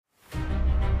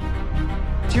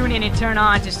Tune in and turn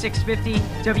on to 650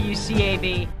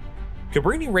 WCAB.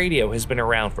 Cabrini Radio has been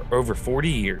around for over 40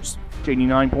 years.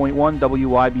 89.1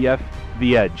 WYBF,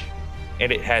 The Edge.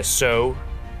 And it has so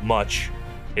much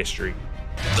history.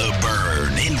 The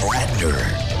Burn in Radnor,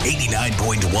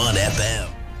 89.1 FM.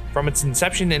 From its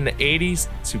inception in the 80s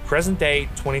to present day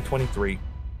 2023.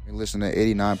 You listen to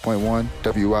 89.1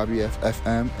 WYBF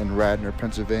FM in Radnor,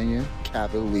 Pennsylvania,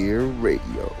 Cavalier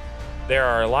Radio. There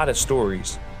are a lot of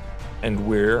stories, and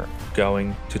we're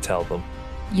going to tell them.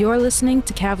 You're listening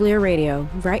to Cavalier Radio,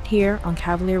 right here on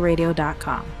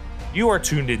CavalierRadio.com. You are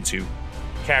tuned into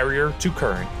Carrier to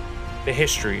Current, the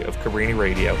history of Cabrini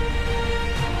Radio.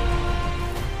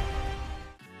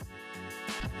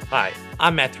 Hi,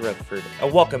 I'm Matthew Rutherford,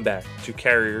 and welcome back to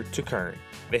Carrier to Current,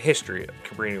 the history of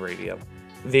Cabrini Radio.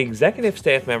 The executive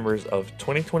staff members of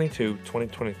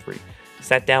 2022-2023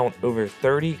 sat down with over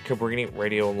 30 Cabrini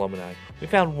Radio alumni. We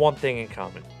found one thing in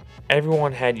common.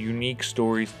 Everyone had unique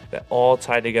stories that all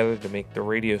tied together to make the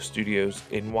radio studios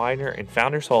in Widener and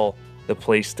Founders Hall the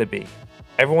place to be.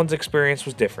 Everyone's experience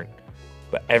was different,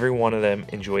 but every one of them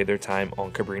enjoyed their time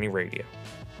on Cabrini Radio.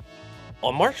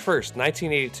 On March 1st,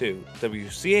 1982,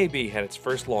 WCAB had its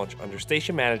first launch under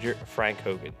station manager Frank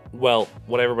Hogan. Well,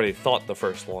 what everybody thought the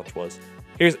first launch was.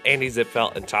 Here's Andy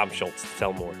Zipfeld and Tom Schultz to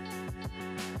tell more.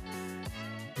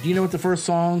 Do you know what the first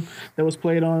song that was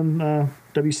played on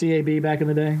WCAB back in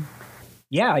the day?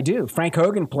 Yeah, I do. Frank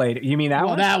Hogan played it. You mean that one?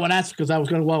 Well, that one. That's because I was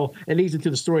going to. Well, it leads into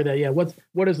the story that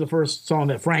what is the first song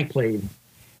that Frank played?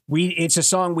 It's a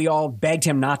song we all begged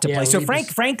him not to play. So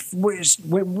Frank was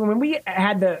when we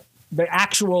had the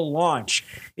actual launch.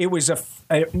 It was a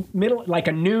middle, like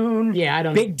a noon. Yeah, I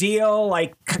don't big deal.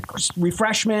 Like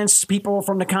refreshments. People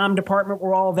from the comm department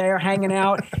were all there hanging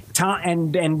out.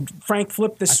 And Frank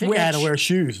flipped the switch. I think I had to wear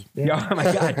shoes. Yeah. Oh my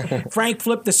God! Frank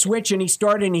flipped the switch and he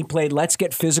started and he played "Let's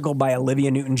Get Physical" by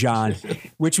Olivia Newton-John,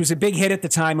 which was a big hit at the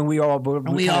time, and we all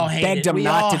begged him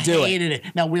not to do it.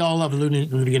 Now we all love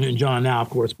Olivia Newton-John now, of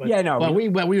course, but yeah, no, but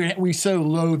we so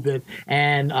loathed it.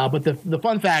 And but the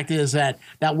fun fact is that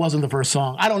wasn't the first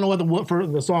song. I don't know what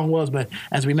the song was, but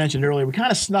as we mentioned earlier, we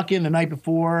kind of snuck in the night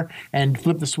before and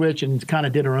flipped the switch and kind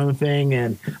of did our own thing,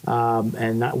 and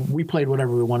we played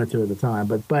whatever we wanted to at the time.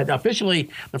 But officially,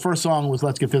 the first song was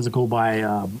 "Let's Get Physical" by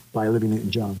Olivia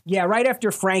Newton-John. Yeah, right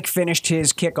after Frank finished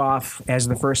his kickoff as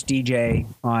the first DJ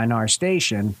on our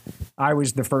station, I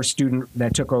was the first student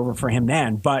that took over for him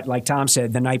then. But like Tom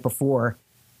said, the night before,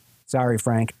 sorry,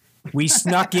 Frank, we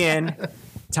snuck in.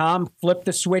 Tom flipped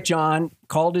the switch on,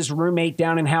 called his roommate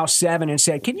down in House 7 and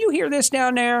said, "Can you hear this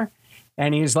down there?"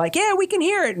 And he was like, "Yeah, we can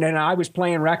hear it." And then I was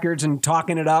playing records and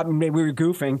talking it up, and we were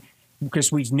goofing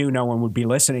because we knew no one would be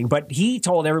listening. But he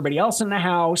told everybody else in the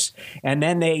house, and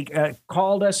then they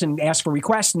called us and asked for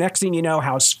requests. Next thing you know,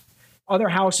 other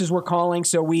houses were calling,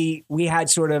 so we had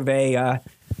sort of a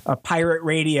pirate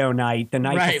radio night the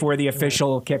night before the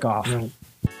official kickoff. Right.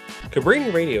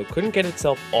 Cabrini Radio couldn't get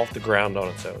itself off the ground on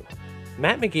its own.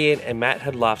 Matt McGeehan and Matt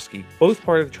Hudlowski, both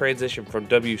part of the transition from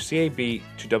WCAB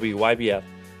to WYBF,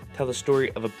 tell the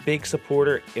story of a big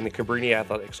supporter in the Cabrini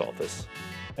Athletics office.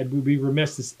 I would be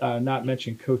remiss to not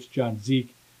mention Coach John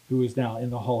Zeke, who is now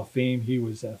in the Hall of Fame. He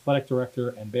was athletic director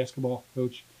and basketball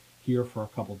coach here for a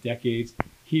couple decades.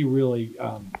 He really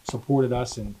supported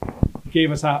us and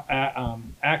gave us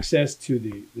access to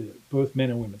the both men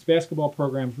and women's basketball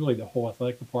programs, really the whole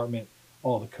athletic department,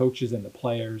 all the coaches and the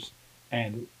players,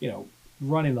 and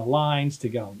running the lines to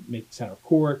get on mid-center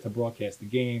court to broadcast the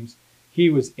games. He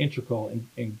was integral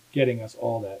in getting us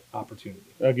all that opportunity.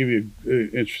 I'll give you an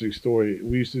interesting story.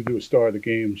 We used to do a Star of the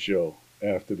Game show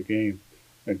after the game,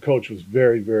 and Coach was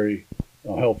very, very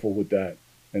helpful with that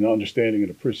and understanding and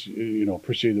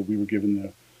appreciated that we were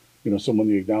giving someone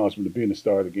the acknowledgement of being the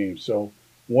star of the game. So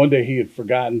one day he had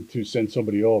forgotten to send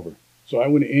somebody over. So I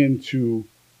went into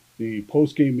the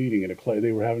post-game meeting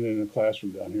they were having it in a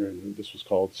classroom down here, and this was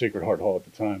called Sacred Heart Hall at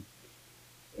the time.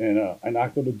 And I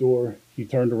knocked on the door. He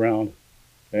turned around,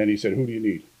 and he said, "Who do you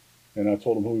need?" And I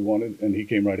told him who we wanted, and he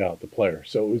came right out, the player.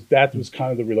 So that was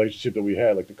kind of the relationship that we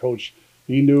had. Like the coach,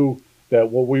 he knew that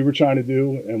what we were trying to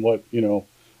do and what,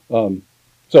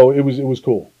 so it was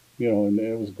cool, and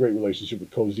it was a great relationship with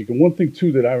Coach Zeke. And one thing,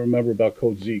 too, that I remember about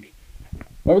Coach Zeke,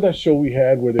 remember that show we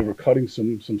had where they were cutting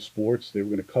some sports? They were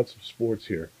going to cut some sports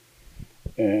here.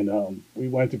 And we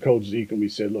went to Coach Zeke and we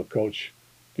said, "Look, Coach,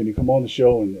 can you come on the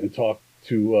show and talk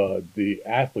to the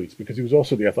athletes?" Because he was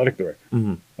also the athletic director.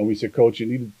 Mm-hmm. And we said, "Coach, you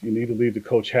need to leave the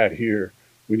coach hat here.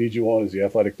 We need you on as the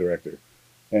athletic director."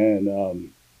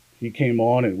 And he came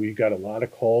on, and we got a lot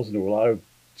of calls, and there were a lot of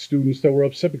students that were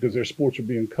upset because their sports were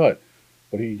being cut.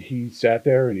 But he sat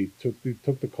there and he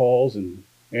took the calls, and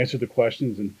answered the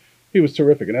questions, and he was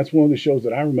terrific. And that's one of the shows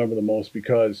that I remember the most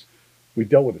because we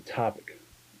dealt with a topic,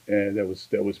 and that was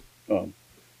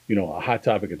a hot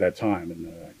topic at that time,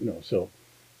 and so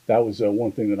that was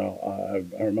one thing that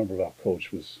I remember about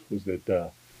Coach was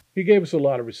that he gave us a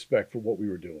lot of respect for what we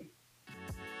were doing.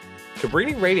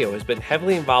 Cabrini Radio has been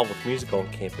heavily involved with music on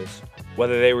campus.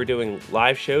 Whether they were doing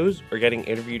live shows or getting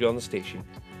interviewed on the station,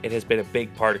 it has been a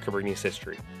big part of Cabrini's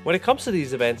history. When it comes to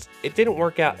these events, it didn't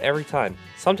work out every time.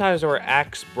 Sometimes there were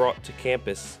acts brought to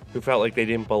campus who felt like they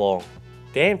didn't belong.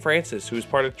 Dan Francis, who was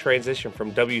part of the transition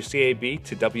from WCAB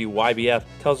to WYBF,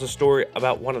 tells a story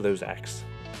about one of those acts.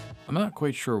 I'm not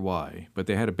quite sure why, but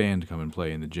they had a band come and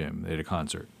play in the gym. They had a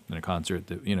concert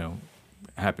that,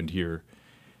 happened here.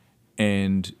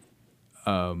 And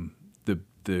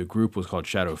the group was called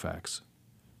Shadowfax,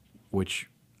 which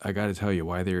I got to tell you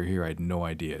why they were here. I had no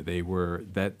idea.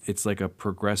 It's like a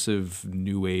progressive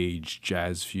new age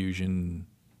jazz fusion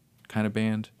kind of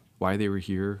band. Why they were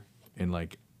here, and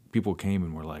like people came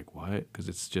and were like, "What?" Because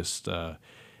it's just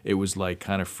it was like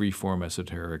kind of freeform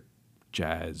esoteric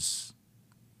jazz,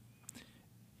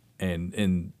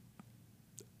 and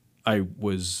I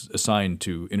was assigned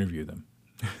to interview them.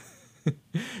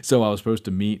 So I was supposed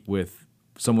to meet with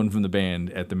someone from the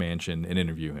band at the mansion and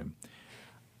interview him.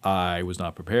 I was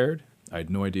not prepared. I had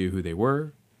no idea who they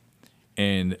were.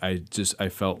 And I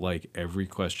felt like every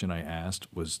question I asked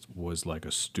was like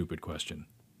a stupid question.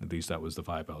 At least that was the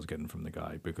vibe I was getting from the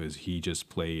guy, because he just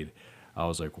played. I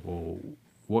was like, whoa,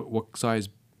 what size?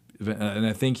 And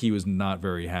I think he was not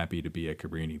very happy to be at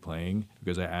Cabrini playing,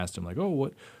 because I asked him like,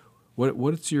 oh,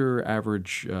 what's your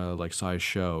average like size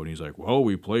show? And he's like, well,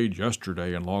 we played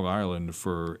yesterday in Long Island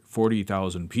for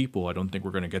 40,000 people. I don't think we're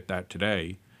going to get that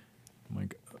today. I'm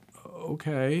like,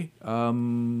 okay. How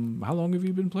long have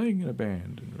you been playing in a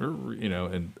band?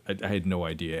 And I had no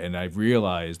idea. And I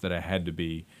realized that I had to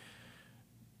be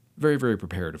very, very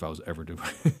prepared if I was ever to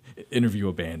interview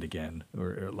a band again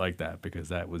or like that, because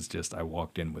that was just, I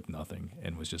walked in with nothing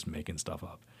and was just making stuff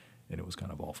up, and it was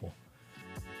kind of awful.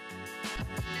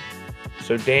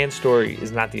 So Dan's story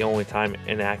is not the only time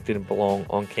an act didn't belong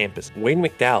on campus. Wayne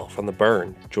McDowell from The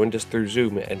Burn joined us through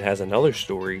Zoom and has another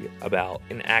story about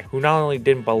an act who not only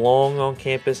didn't belong on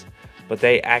campus, but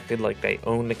they acted like they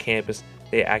owned the campus.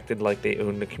 They acted like they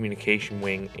owned the communication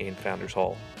wing in Founders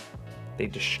Hall. They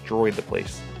destroyed the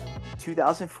place.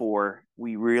 2004,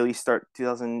 we started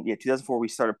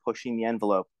pushing the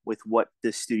envelope with what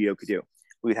this studio could do.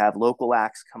 We would have local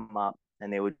acts come up,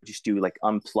 and they would just do like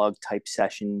unplugged type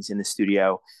sessions in the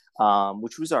studio,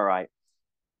 which was all right.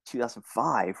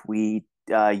 2005, we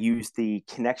used the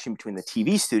connection between the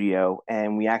TV studio,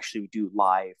 and we actually would do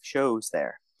live shows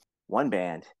there. One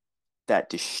band that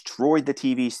destroyed the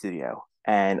TV studio,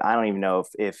 and I don't even know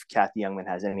if Kathy Youngman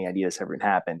has any idea this ever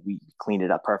happened. We cleaned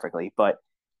it up perfectly, but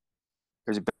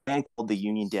there's a band called the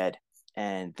Union Dead,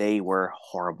 and they were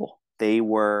horrible.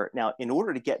 Now, in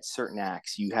order to get certain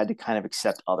acts, you had to kind of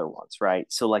accept other ones, right?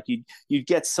 So like you'd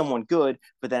get someone good,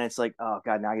 but then it's like, oh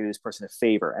God, now I gotta do this person a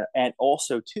favor. And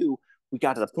also too, we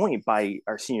got to the point by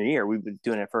our senior year, we've been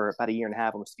doing it for about a year and a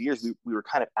half, almost 2 years. We were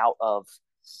kind of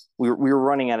we were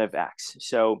running out of acts.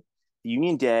 So the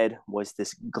Union Dead was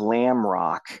this glam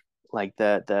rock, like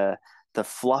the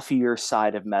fluffier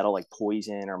side of metal, like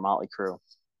Poison or Motley Crue.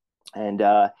 And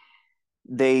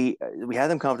we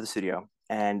had them come to the studio,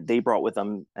 and they brought with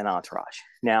them an entourage.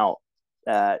 Now,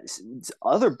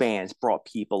 other bands brought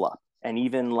people up, and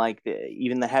even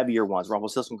the heavier ones,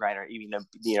 Rumpelstiltskin, even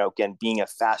again being a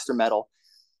faster metal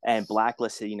and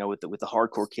Blacklisted, with the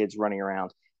hardcore kids running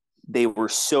around, they were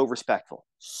so respectful.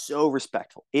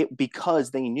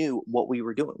 Because they knew what we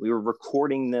were doing. We were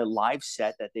recording the live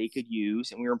set that they could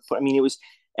use, and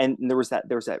there was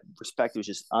that respect. It was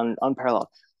just unparalleled.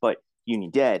 But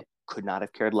Union Dead could not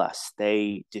have cared less.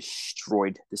 They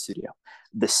destroyed the studio.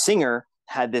 The singer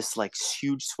had this like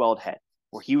huge swelled head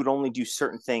where he would only do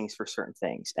certain things for certain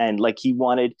things. And like he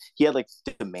had like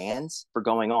demands for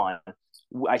going on.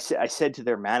 I said to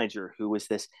their manager, who was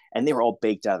this, and they were all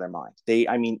baked out of their mind.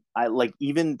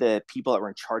 Even the people that were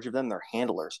in charge of them, their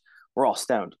handlers, were all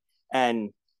stoned.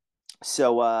 And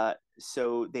so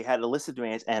they had a list of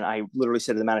demands, and I literally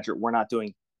said to the manager, we're not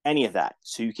doing any of that.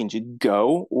 So you can just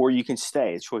go or you can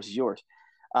stay. The choice is yours.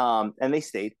 And they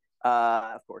stayed,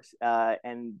 of course.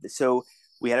 And so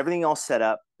we had everything all set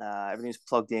up. Everything was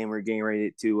plugged in. We were getting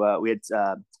ready to, we had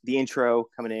the intro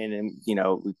coming in, and,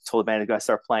 we told the band to go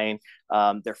start playing.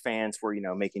 Their fans were,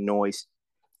 making noise.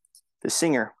 The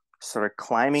singer started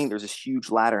climbing. There's this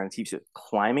huge ladder in the TV studio,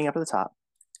 climbing up to the top,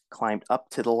 climbed up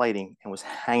to the lighting and was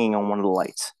hanging on one of the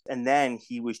lights. And then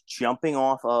he was jumping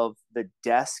off of the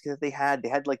desk that they had. They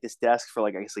had like this desk for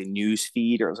like, I guess, like news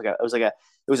feed, or it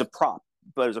was a prop,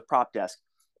 but it was a prop desk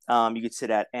you could sit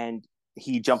at. And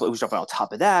he was jumping on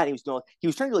top of that. He was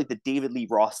trying to do like the David Lee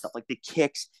Roth stuff, like the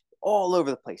kicks all over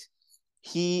the place.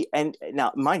 And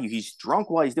now, mind you, he's drunk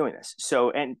while he's doing this.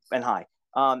 So, and high.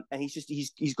 And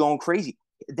he's going crazy.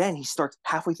 Then he starts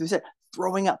halfway through the set,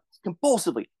 throwing up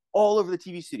compulsively all over the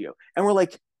TV studio. And we're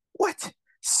like, what?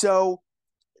 So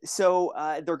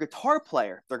their guitar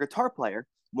player,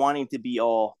 wanting to be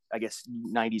all, I guess,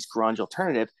 90s grunge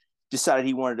alternative, decided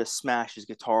he wanted to smash his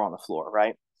guitar on the floor,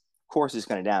 right? Of course, it's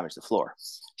going to damage the floor.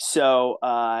 So,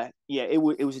 it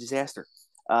was a disaster.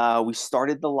 We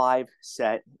started the live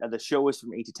set. The show was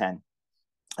from 8 to 10.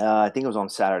 I think it was on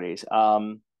Saturdays.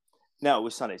 No, it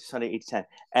was Sunday 8 to 10.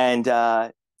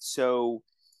 And so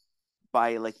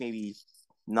by like maybe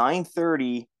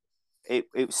 9:30,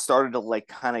 it started to like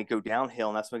kind of go downhill,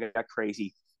 and that's when it got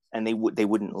crazy. And they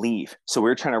wouldn't leave. So we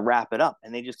were trying to wrap it up,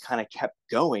 and they just kind of kept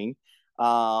going.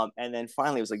 And then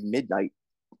finally it was like midnight,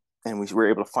 and we were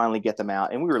able to finally get them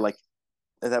out. And we were like,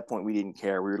 at that point, we didn't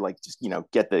care. We were like, just,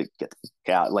 get the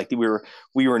out. Like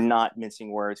we were not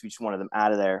mincing words. We just wanted them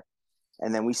out of there.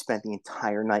 And then we spent the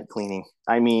entire night cleaning.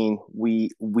 I mean,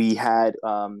 we had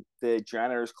the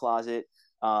janitor's closet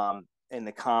in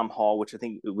the comm hall, which I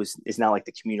think is now like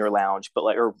the commuter lounge, but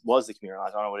was the commuter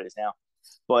lounge. I don't know what it is now.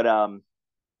 But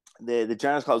the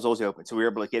janitor's closet was always open, so we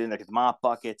were able to get in there, get the mop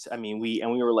buckets. I mean, we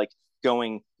were like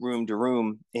going room to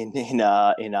room in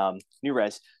New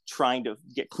Res, trying to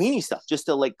get cleaning stuff just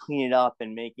to like clean it up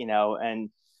and make, and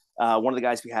one of the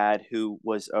guys we had who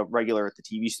was a regular at the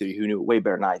TV studio, who knew it way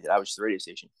better than I did. I was just the radio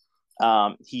station.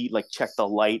 He like checked the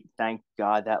light. Thank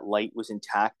God that light was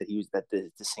intact, that the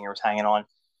singer was hanging on.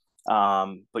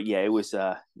 But yeah,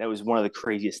 that was one of the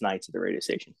craziest nights at the radio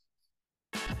station.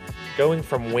 Going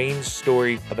from Wayne's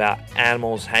story about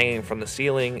animals hanging from the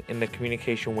ceiling in the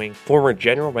communication wing, former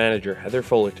general manager Heather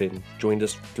Fullerton joined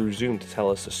us through Zoom to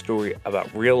tell us a story about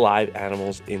real live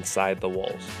animals inside the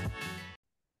walls.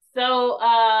 So,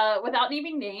 without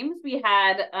naming names, we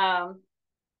had,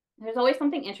 there's always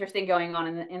something interesting going on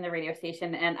in the radio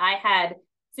station. And I had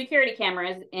security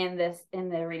cameras in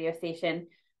the radio station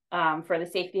for the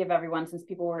safety of everyone, since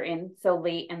people were in so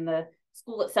late, and the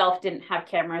school itself didn't have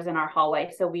cameras in our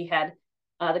hallway. So we had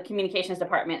the communications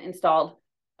department installed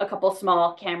a couple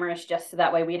small cameras, just so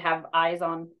that way we'd have eyes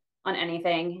on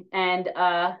anything. And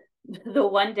the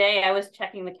one day I was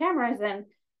checking the cameras, and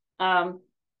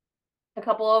a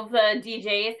couple of the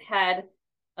DJs had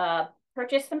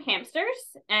purchased some hamsters,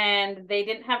 and they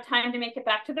didn't have time to make it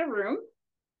back to the room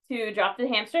to drop the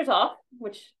hamsters off,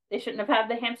 which they shouldn't have had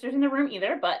the hamsters in the room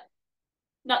either, but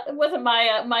it wasn't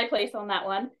my place on that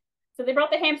one. So they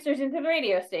brought the hamsters into the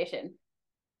radio station.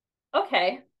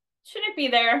 Okay, shouldn't be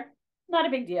there. Not a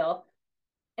big deal.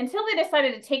 Until they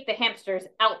decided to take the hamsters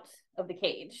out of the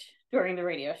cage during the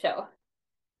radio show.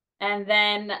 And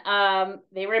then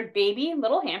they were baby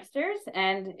little hamsters.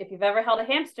 And if you've ever held a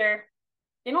hamster,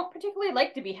 they don't particularly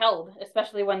like to be held,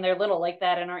 especially when they're little like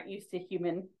that and aren't used to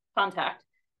human contact.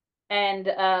 And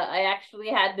I actually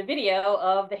had the video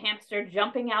of the hamster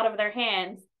jumping out of their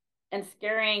hands and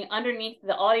scurrying underneath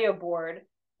the audio board,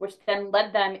 which then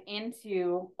led them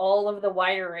into all of the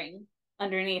wiring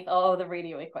underneath all of the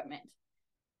radio equipment.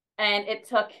 And it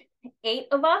took 8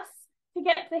 of us to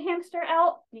get the hamster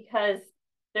out, because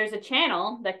there's a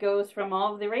channel that goes from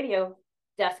all of the radio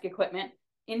desk equipment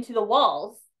into the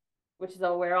walls, which is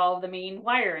where all of the main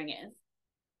wiring is.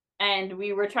 And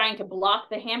we were trying to block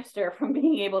the hamster from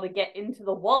being able to get into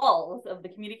the walls of the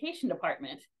communication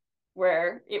department,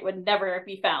 where it would never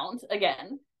be found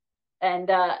again. And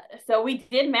so we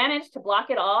did manage to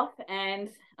block it off. And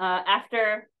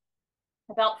after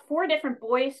about 4 different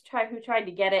boys who tried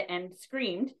to get it and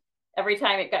screamed every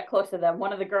time it got close to them,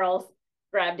 one of the girls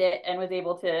grabbed it and was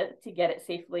able to get it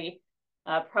safely.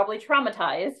 Probably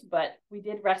traumatized, but we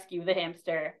did rescue the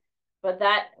hamster. But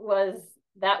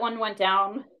that one went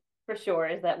down for sure,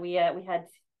 is that we had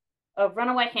a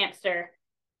runaway hamster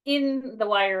in the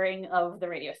wiring of the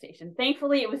radio station.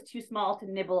 Thankfully, it was too small to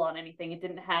nibble on anything. It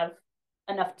didn't have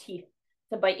enough teeth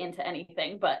to bite into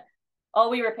anything, but all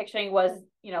we were picturing was,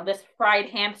 this fried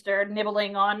hamster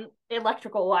nibbling on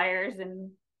electrical wires,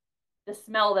 and the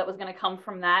smell that was going to come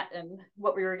from that, and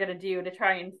what we were going to do to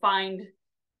try and find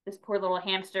this poor little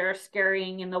hamster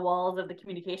scurrying in the walls of the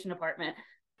communication department.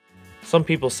 Some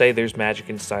people say there's magic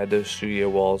inside those studio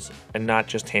walls, and not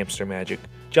just hamster magic.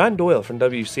 John Doyle from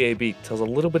WCAB tells a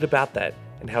little bit about that,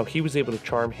 and how he was able to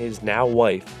charm his now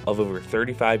wife of over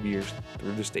 35 years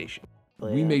through the station.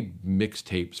 Exactly. We made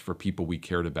mixtapes for people we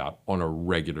cared about on a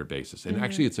regular basis. And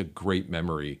actually, it's a great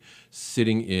memory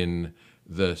sitting in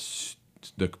the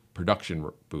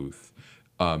production booth,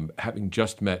 having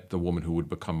just met the woman who would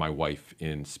become my wife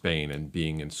in Spain and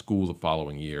being in school the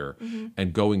following year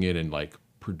and going in and like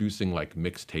producing like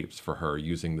mixtapes for her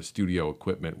using the studio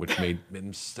equipment, which made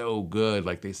them so good.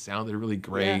 Like they sounded really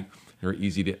great. They were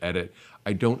easy to edit.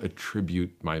 I don't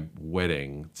attribute my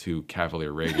wedding to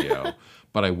Cavalier Radio,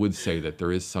 but I would say that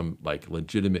there is some like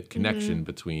legitimate connection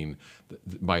between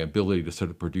my ability to sort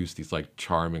of produce these like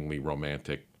charmingly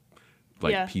romantic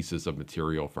like pieces of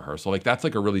material for her. So like that's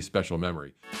like a really special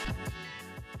memory.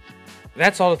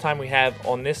 That's all the time we have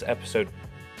on this episode,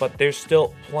 but there's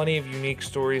still plenty of unique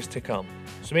stories to come.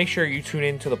 So make sure you tune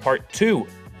in to the part 2.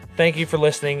 Thank you for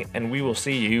listening, and we will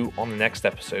see you on the next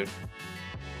episode.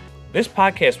 This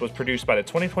podcast was produced by the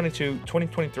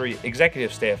 2022-2023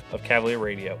 executive staff of Cavalier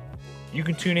Radio. You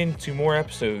can tune in to more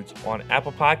episodes on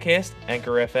Apple Podcasts,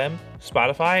 Anchor FM,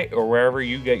 Spotify, or wherever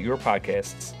you get your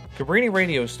podcasts. Cabrini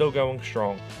Radio is still going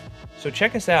strong, so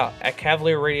check us out at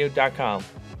cavalierradio.com,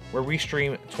 where we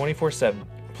stream 24/7.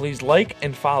 Please like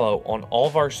and follow on all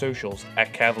of our socials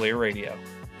at Cavalier Radio.